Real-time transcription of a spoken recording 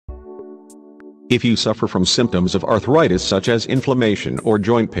If you suffer from symptoms of arthritis such as inflammation or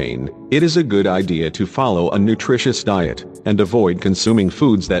joint pain, it is a good idea to follow a nutritious diet and avoid consuming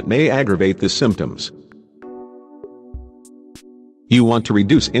foods that may aggravate the symptoms. You want to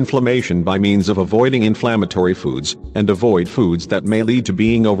reduce inflammation by means of avoiding inflammatory foods and avoid foods that may lead to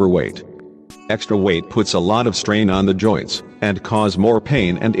being overweight. Extra weight puts a lot of strain on the joints and cause more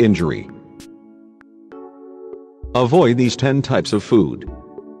pain and injury. Avoid these 10 types of food.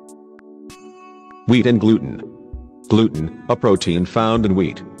 Wheat and gluten. Gluten, a protein found in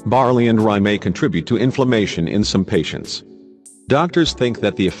wheat, barley and rye, may contribute to inflammation in some patients. Doctors think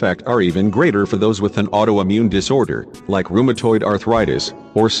that the effects are even greater for those with an autoimmune disorder, like rheumatoid arthritis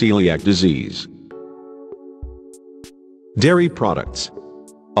or celiac disease. Dairy products.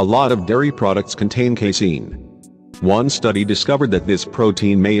 A lot of dairy products contain casein. One study discovered that this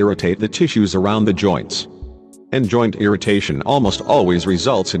protein may irritate the tissues around the joints. And joint irritation almost always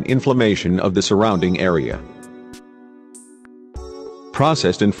results in inflammation of the surrounding area.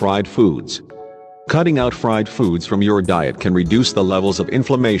 Processed and fried foods. Cutting out fried foods from your diet can reduce the levels of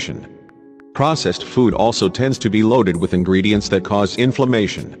inflammation. Processed food also tends to be loaded with ingredients that cause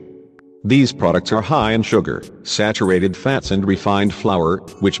inflammation. These products are high in sugar, saturated fats and refined flour,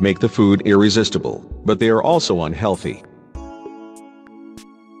 which make the food irresistible, but they are also unhealthy.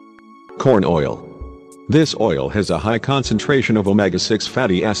 Corn oil. This oil has a high concentration of omega-6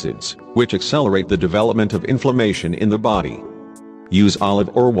 fatty acids, which accelerate the development of inflammation in the body. Use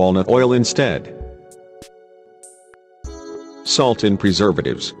olive or walnut oil instead. Salt and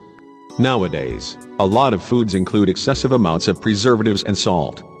preservatives. Nowadays, a lot of foods include excessive amounts of preservatives and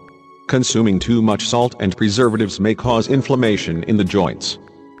salt. Consuming too much salt and preservatives may cause inflammation in the joints.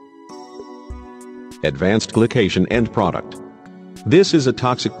 Advanced glycation end product. This is a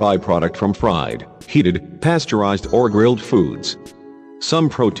toxic byproduct from fried, heated, pasteurized or grilled foods. Some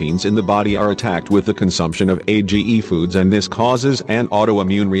proteins in the body are attacked with the consumption of AGE foods, and this causes an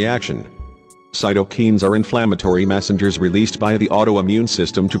autoimmune reaction. Cytokines are inflammatory messengers released by the autoimmune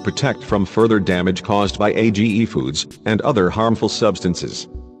system to protect from further damage caused by AGE foods and other harmful substances.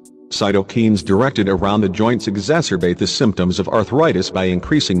 Cytokines directed around the joints exacerbate the symptoms of arthritis by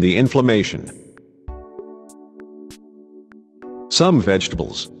increasing the inflammation. Some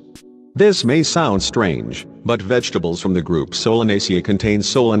vegetables. This may sound strange, but vegetables from the group Solanaceae contain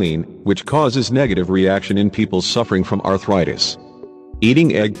solanine, which causes negative reaction in people suffering from arthritis. Eating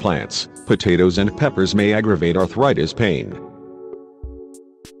eggplants, potatoes and peppers may aggravate arthritis pain.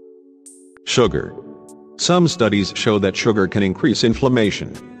 Sugar. Some studies show that sugar can increase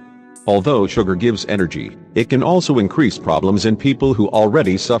inflammation. Although sugar gives energy, it can also increase problems in people who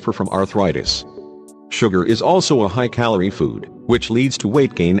already suffer from arthritis. Sugar is also a high-calorie food, which leads to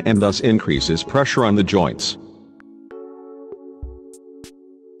weight gain and thus increases pressure on the joints.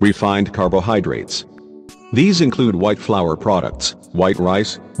 Refined carbohydrates. These include white flour products, white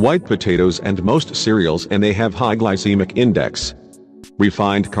rice, white potatoes and most cereals, and they have high glycemic index.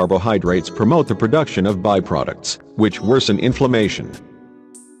 Refined carbohydrates promote the production of byproducts, which worsen inflammation.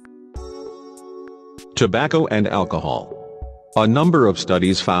 Tobacco and alcohol. A number of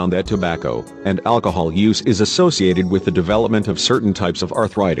studies found that tobacco and alcohol use is associated with the development of certain types of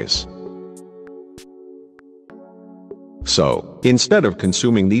arthritis. So, instead of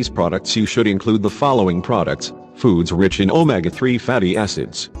consuming these products, you should include the following products: foods rich in omega-3 fatty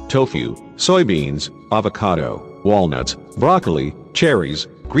acids, tofu, soybeans, avocado, walnuts, broccoli, cherries,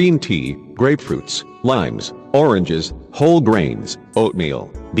 green tea, grapefruits, limes, oranges, whole grains,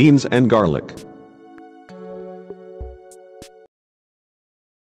 oatmeal, beans and garlic.